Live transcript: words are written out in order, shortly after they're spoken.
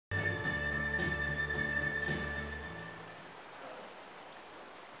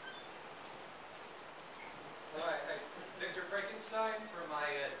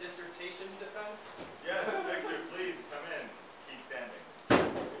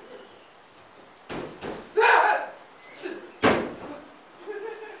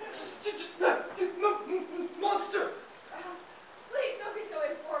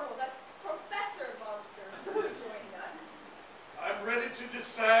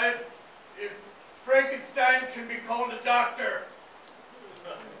doctor.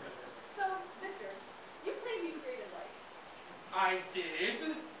 So, Victor, you claim you created life. I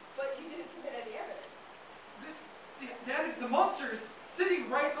did. But you didn't submit any evidence. Damn it, the monster is sitting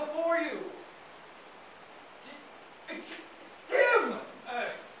right before you. It's him!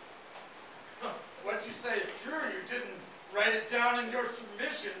 What you say is true. You didn't write it down in your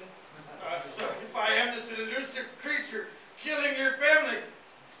submission. So if I am this elusive creature killing your family,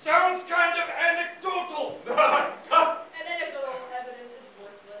 sounds kind of anecdotal. And anecdotal evidence is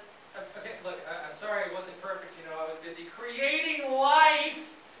worthless. Okay, look, I'm sorry it wasn't perfect. You know, I was busy creating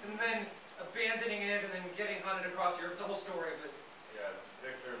life and then abandoning it and then getting hunted across Europe. It's a whole story, but... Yes,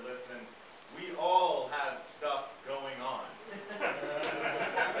 Victor, listen. We all have stuff going on.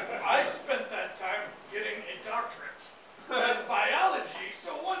 I spent that time getting a doctorate in biology,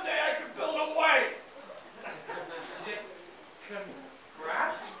 so one day I could build a wife.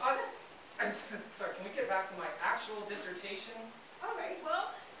 Congrats? I'm sorry, can we get back to my actual dissertation? All right,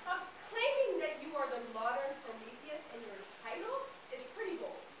 well, claiming that you are the modern Prometheus in your title is pretty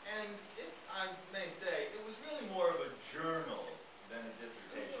bold. And if I may say, it was really more of a journal than a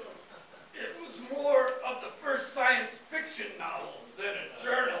dissertation. It was more of the first science fiction novel than a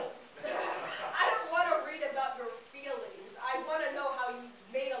journal. I don't want to read about your feelings. I want to know how you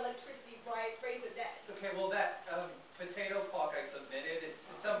made electricity raise the dead. Okay, well, that potato clock I submitted, it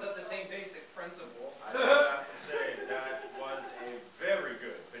sums up the same basic principle. I would have to say that was a very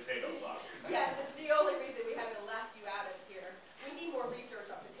good potato clock. Yes, it's the only reason we haven't laughed you out of here. We need more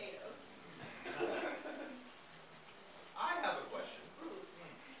research on potatoes. I have a question.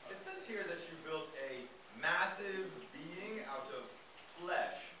 It says here that you built a massive being out of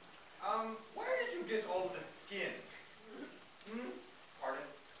flesh. Where did you get all of the skin? Pardon?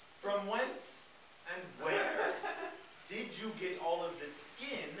 From whence and where did you get all of the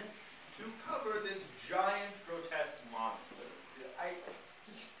skin to cover this giant, grotesque monster?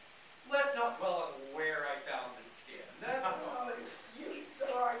 Let's not dwell on